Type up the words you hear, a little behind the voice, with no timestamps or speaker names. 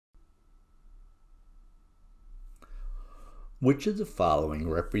Which of the following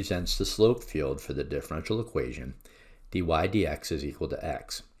represents the slope field for the differential equation dy dx is equal to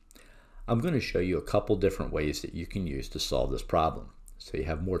x? I'm going to show you a couple different ways that you can use to solve this problem, so you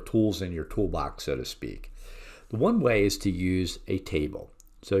have more tools in your toolbox, so to speak. The one way is to use a table.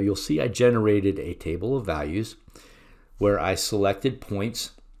 So you'll see I generated a table of values where I selected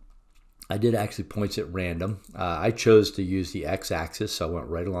points. I did actually points at random. I chose to use the x-axis, so I went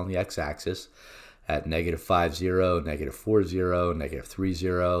right along the x-axis at -5, 0, -4, 0, -3,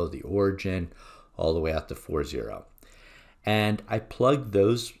 0, the origin, all the way out to 4, 0. And I plugged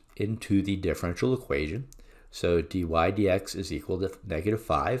those into the differential equation. So dy dx is equal to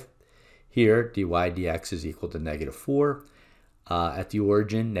 -5. Here, dy dx is equal to -4. At the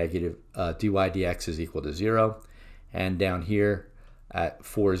origin, dy dx is equal to 0. And down here at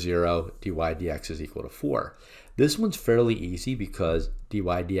 4, 0, dy dx is equal to 4. This one's fairly easy because dy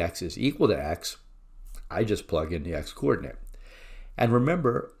dx is equal to x. I just plug in the x coordinate. And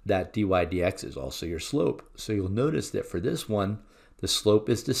remember that dy dx is also your slope. So you'll notice that for this one, the slope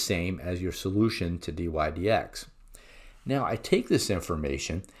is the same as your solution to dy dx. Now I take this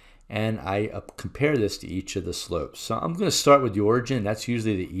information and I compare this to each of the slopes. So I'm going to start with the origin. That's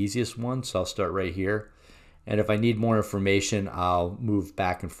usually the easiest one, so I'll start right here. And if I need more information, I'll move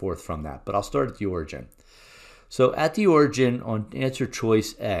back and forth from that. But I'll start at the origin. So at the origin on answer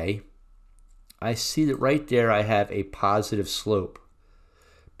choice A, I see that right there I have a positive slope.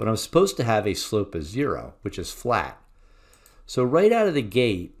 But I'm supposed to have a slope of 0, which is flat. So right out of the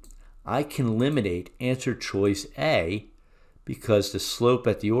gate, I can eliminate answer choice A because the slope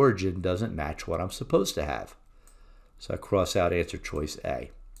at the origin doesn't match what I'm supposed to have. So I cross out answer choice A.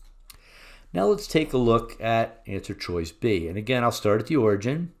 Now let's take a look at answer choice B. And again, I'll start at the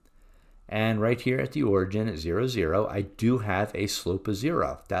origin. And right here at the origin at 0, 0, I do have a slope of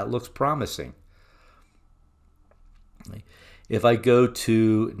 0. That looks promising. If I go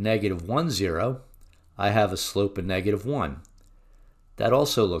to -1, 0, I have a slope of -1. That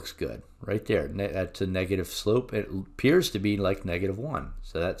also looks good right there. That's a negative slope. It appears to be like -1,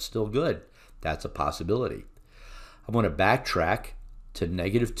 so that's still good. That's a possibility. I'm going to backtrack to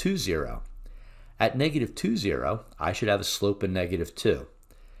 -2, 0. At -2, 0, I should have a slope of -2.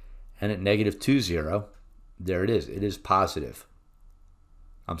 And at -2, 0, there it is. It is positive.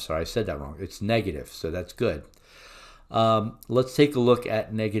 I'm sorry, I said that wrong. It's negative, so that's good. Let's take a look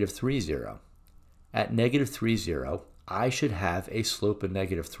at -3, 0. At -3, 0, I should have a slope of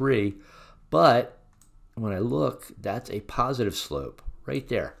 -3, but when I look, that's a positive slope right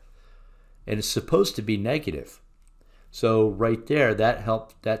there. And it's supposed to be negative. So right there,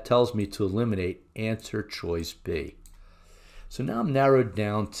 that tells me to eliminate answer choice B. So now I'm narrowed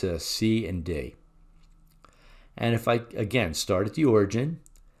down to C and D. And if I, again, start at the origin,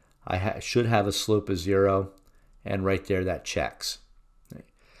 I should have a slope of 0. And right there, that checks.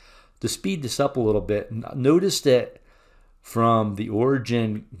 To speed this up a little bit, notice that from the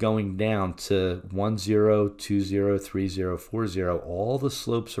origin going down to 1, 0, 2, 0, 3, 0, 4, 0, all the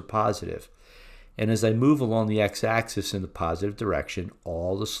slopes are positive. And as I move along the x-axis in the positive direction,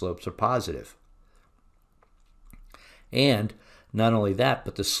 all the slopes are positive. And not only that,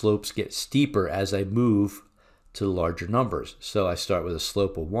 but the slopes get steeper as I move to the larger numbers. So I start with a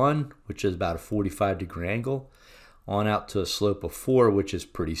slope of 1, which is about a 45-degree angle, on out to a slope of 4, which is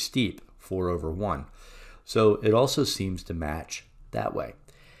pretty steep, 4 over 1. So it also seems to match that way.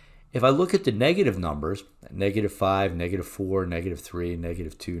 If I look at the negative numbers, -5, -4, -3,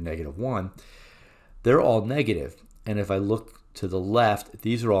 -2, -1, they're all negative. And if I look to the left,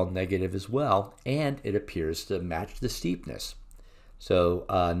 these are all negative as well, and it appears to match the steepness. So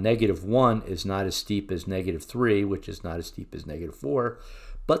 -1 is not as steep as -3, which is not as steep as -4,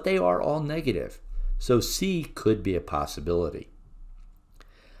 but they are all negative. So C could be a possibility.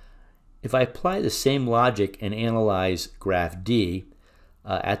 If I apply the same logic and analyze graph D,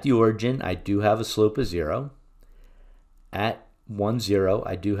 at the origin, I do have a slope of 0. At 1, 0,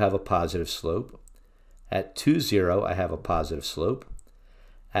 I do have a positive slope. At 2, 0, I have a positive slope.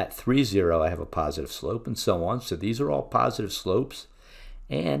 At 3, 0, I have a positive slope, and so on. So these are all positive slopes.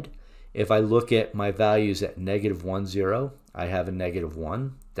 And if I look at my values at -1, 0, I have a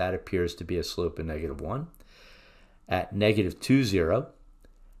 -1. That appears to be a slope of -1. At -2, 0,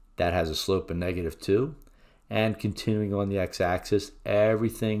 that has a slope of -2. And continuing on the x-axis,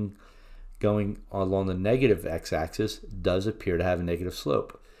 everything going along the negative x-axis does appear to have a negative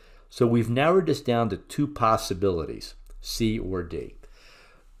slope. So we've narrowed this down to two possibilities, C or D.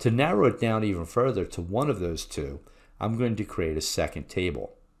 To narrow it down even further to one of those two, I'm going to create a second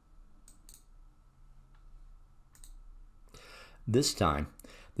table. This time,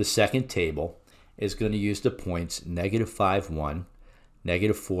 the second table is going to use the points negative 5, 1,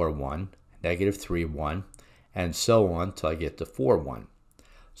 negative 4, 1, negative 3, 1, and so on till I get to 4, 1.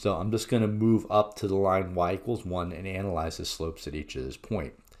 So I'm just going to move up to the line y equals 1 and analyze the slopes at each of this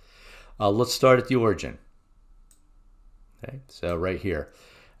point. Let's start at the origin. Okay, so right here.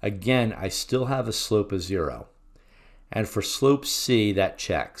 Again, I still have a slope of 0. And for slope C, that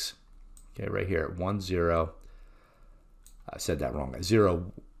checks. Okay, right here, 1, 0. I said that wrong.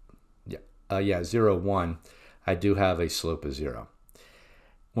 0, 0, 1. I do have a slope of 0.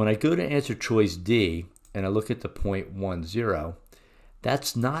 When I go to answer choice D and I look at the point 1, 0,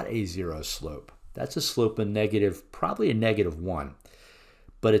 that's not a 0 slope. That's a slope of negative, probably a negative 1,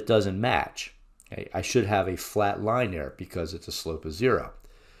 but it doesn't match. Okay? I should have a flat line there because it's a slope of 0.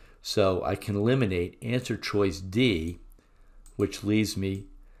 So I can eliminate answer choice D, which leaves me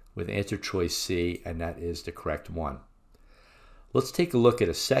with answer choice C, and that is the correct one. Let's take a look at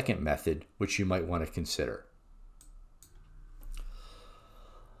a second method which you might want to consider.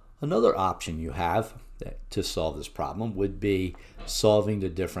 Another option you have to solve this problem would be solving the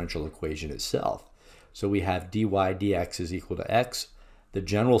differential equation itself. So we have dy dx is equal to x. The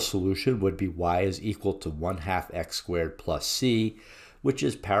general solution would be y is equal to 1/2 x squared plus c, which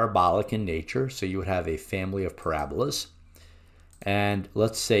is parabolic in nature, so you would have a family of parabolas. And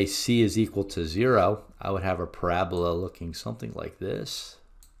let's say c is equal to 0, I would have a parabola looking something like this.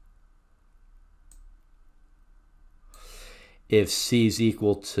 If c is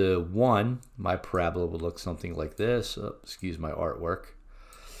equal to 1, my parabola would look something like this. Oh, excuse my artwork.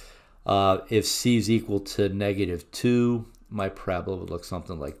 If c is equal to negative 2, my parabola would look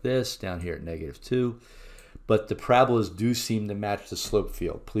something like this, down here at negative 2. But the parabolas do seem to match the slope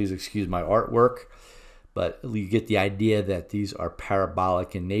field. Please excuse my artwork, but you get the idea that these are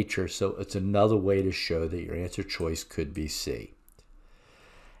parabolic in nature, so it's another way to show that your answer choice could be C.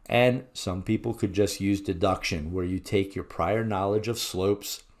 And some people could just use deduction, where you take your prior knowledge of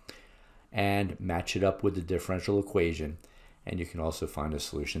slopes and match it up with the differential equation, and you can also find a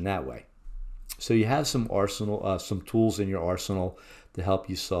solution that way. So you have some tools in your arsenal to help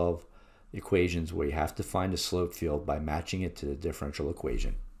you solve equations where you have to find a slope field by matching it to the differential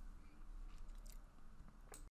equation.